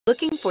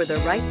Looking for the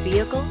right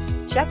vehicle?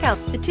 Check out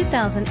the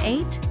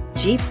 2008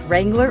 Jeep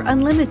Wrangler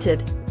Unlimited.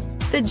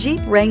 The Jeep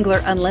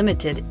Wrangler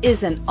Unlimited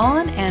is an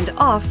on- and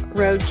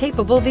off-road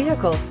capable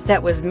vehicle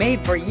that was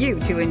made for you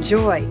to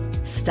enjoy.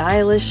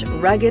 Stylish,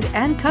 rugged,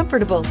 and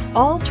comfortable,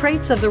 all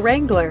traits of the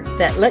Wrangler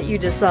that let you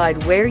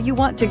decide where you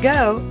want to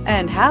go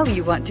and how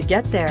you want to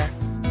get there.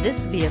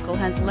 This vehicle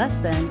has less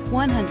than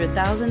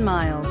 100,000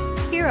 miles.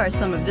 Here are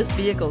some of this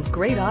vehicle's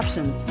great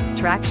options: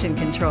 traction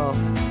control,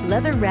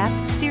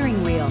 leather-wrapped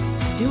steering wheel,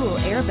 dual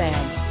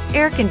airbags,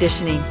 air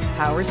conditioning,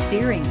 power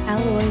steering,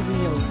 alloy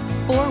wheels,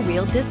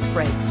 four-wheel disc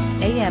brakes,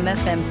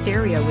 AM/FM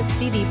stereo with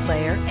CD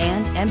player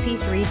and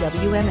MP3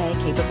 WMA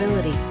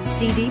capability,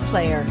 CD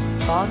player,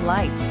 fog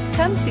lights.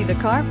 Come see the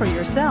car for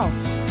yourself.